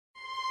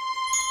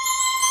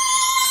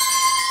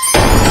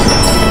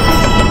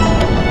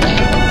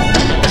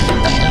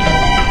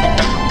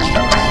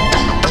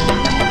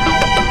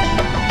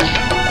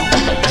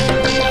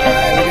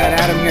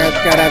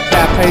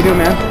How you doing,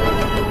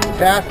 man?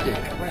 Fantastic.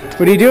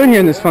 What are you doing here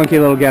in this funky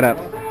little getup?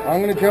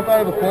 I'm gonna jump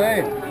out of the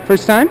plane.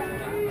 First time?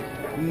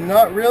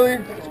 Not really.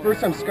 It's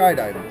first time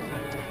skydiving.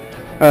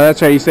 Oh,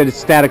 that's right. You said it's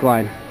static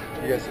line.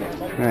 Yes, sir.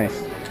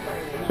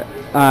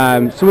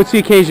 Nice. So what's the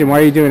occasion? Why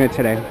are you doing it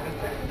today?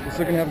 Just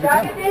looking to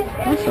have a good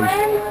time.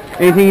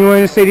 Awesome. Anything you want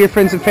to say to your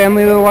friends and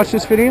family that'll watch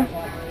this video?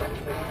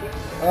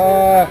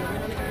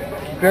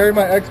 Bury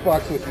my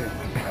Xbox with me.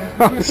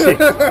 Oh,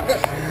 shit.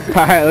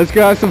 All right, let's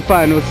go have some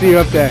fun. We'll see you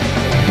up there.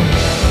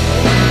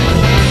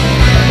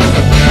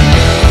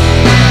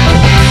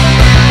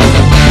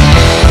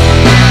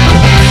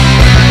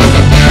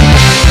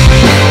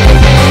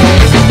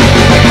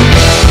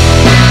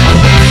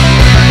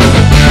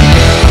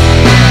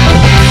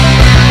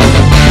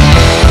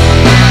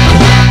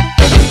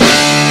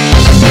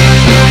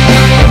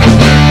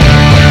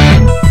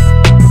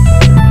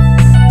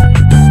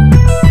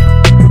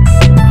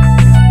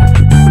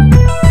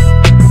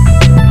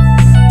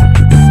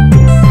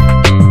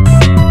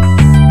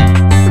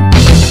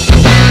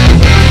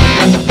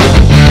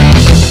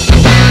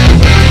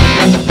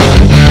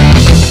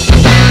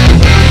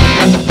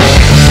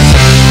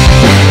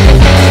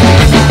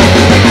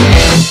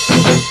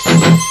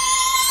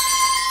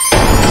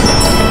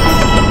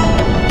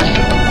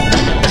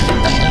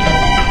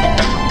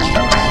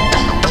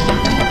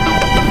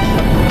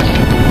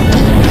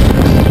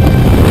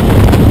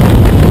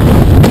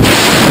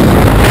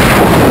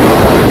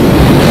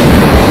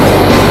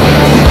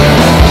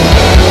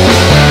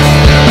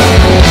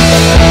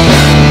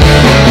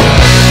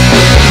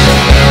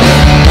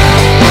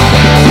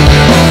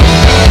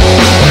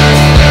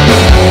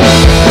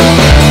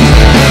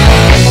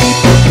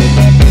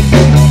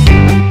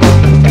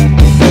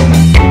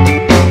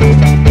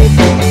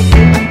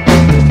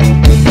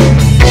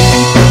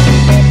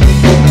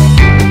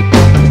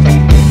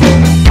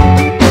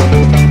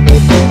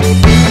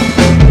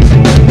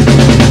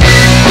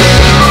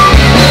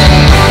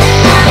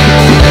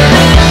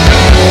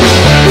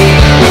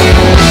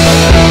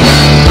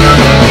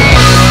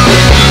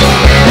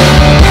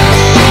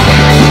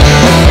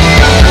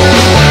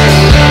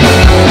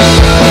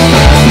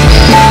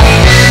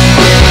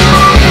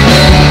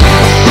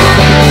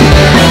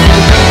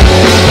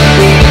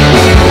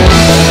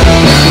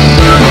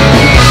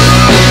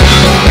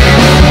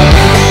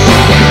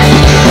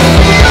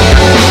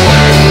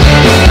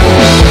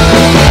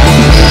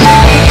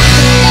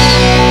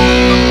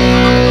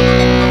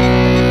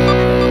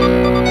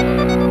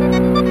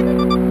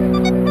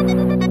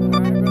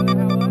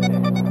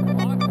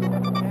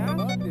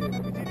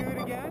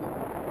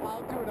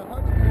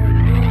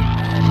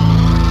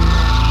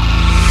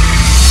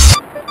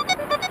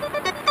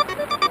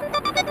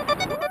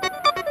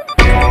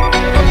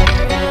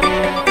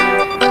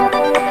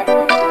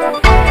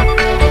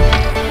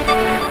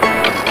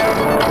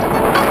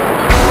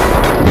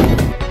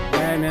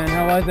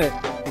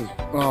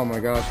 Oh my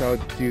gosh, I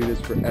would do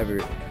this forever.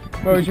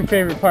 What was your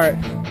favorite part?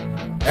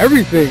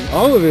 Everything,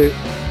 all of it.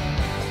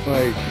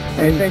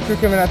 Hey, thanks for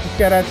coming out to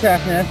Skydive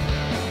Taft, man.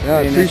 Yeah,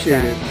 I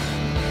appreciate it.